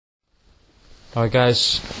Alright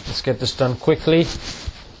guys, let's get this done quickly.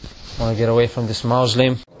 I want to get away from this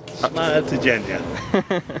Muslim. La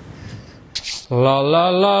la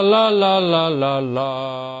la la la la la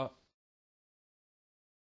la.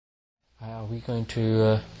 Are we going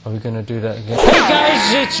to do that again? Hey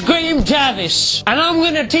guys, it's Graham Jarvis, and I'm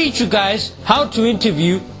going to teach you guys how to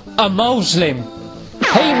interview a Muslim.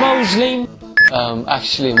 Hey Muslim.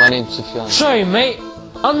 Actually, my name's Sufyan. Sorry mate,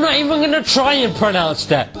 I'm not even going to try and pronounce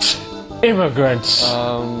that. Immigrants.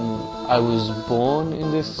 I was born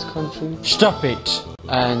in this country. Stop it.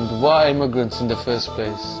 And why immigrants in the first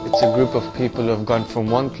place? It's a group of people who have gone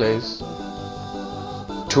from one place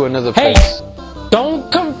to another place. Hey,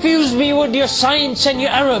 don't confuse me with your science and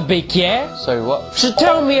your Arabic, yeah? Sorry, what? So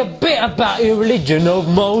tell me a bit about your religion of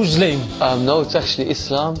Muslim. No, it's actually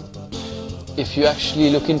Islam. If you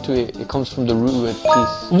actually look into it, it comes from the root word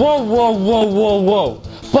peace. Whoa, whoa, whoa, whoa, whoa.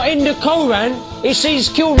 But in the Quran, it says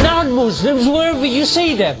kill non-Muslims wherever you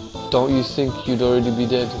see them. Don't you think you'd already be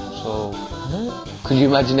dead? So, could you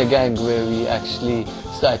imagine a gang where we actually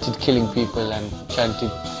started killing people and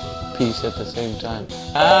chanted peace at the same time?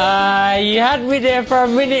 You had me there for a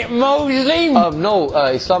minute, Muslim. No,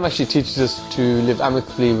 Islam actually teaches us to live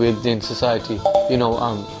amicably within society. You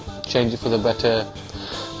know, change it for the better.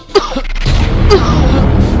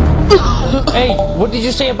 Hey, what did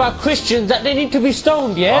you say about Christians, that they need to be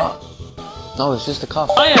stoned, yeah? No, it's just a cough.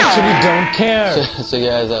 I actually don't care. So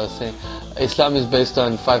yeah, as I was saying, Islam is based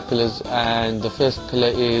on 5 pillars, and the first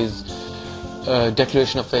pillar is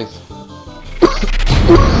declaration of faith.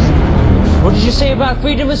 What did you say about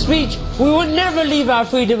freedom of speech? We will never leave our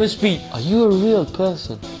freedom of speech. Are you a real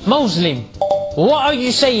person? Muslim, what are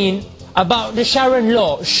you saying about the Sharia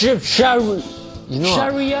law? Sharia.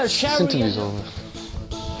 This interview's over.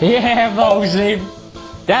 Yeah, Muslim.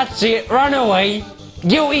 That's it, run away.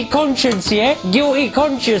 Guilty conscience, yeah? Guilty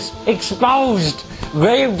conscience. Exposed.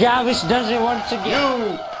 Graham Jarvis does it once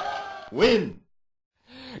again. You win.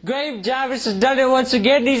 Graham Jarvis has done it once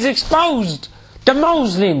again. He's exposed. The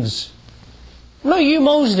Muslims. No, you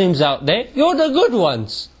Muslims out there. You're the good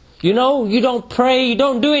ones. You know, you don't pray, you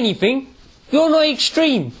don't do anything. You're not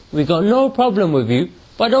extreme. We got no problem with you.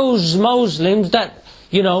 But those Muslims that,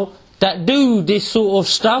 you know, that do this sort of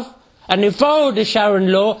stuff, and they follow the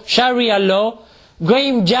Sharia law,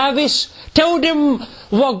 Graham Jarvis, tell them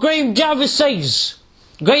what Graham Jarvis says.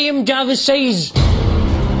 Graham Jarvis says,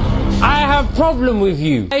 I have a problem with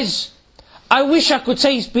you. Guys, I wish I could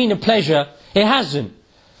say it's been a pleasure. It hasn't.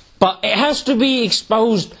 But it has to be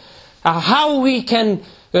exposed how we can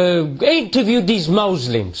interview these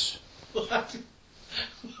Muslims. What?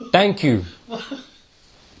 Thank you.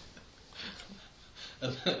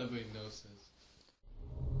 That made no sense.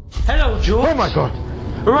 Hello, George. Oh my God!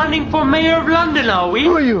 Running for Mayor of London, are we?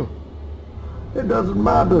 Who are you? It doesn't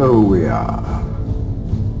matter who we are.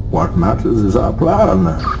 What matters is our plan.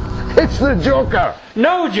 It's the Joker!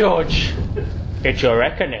 No, George. It's your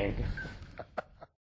reckoning.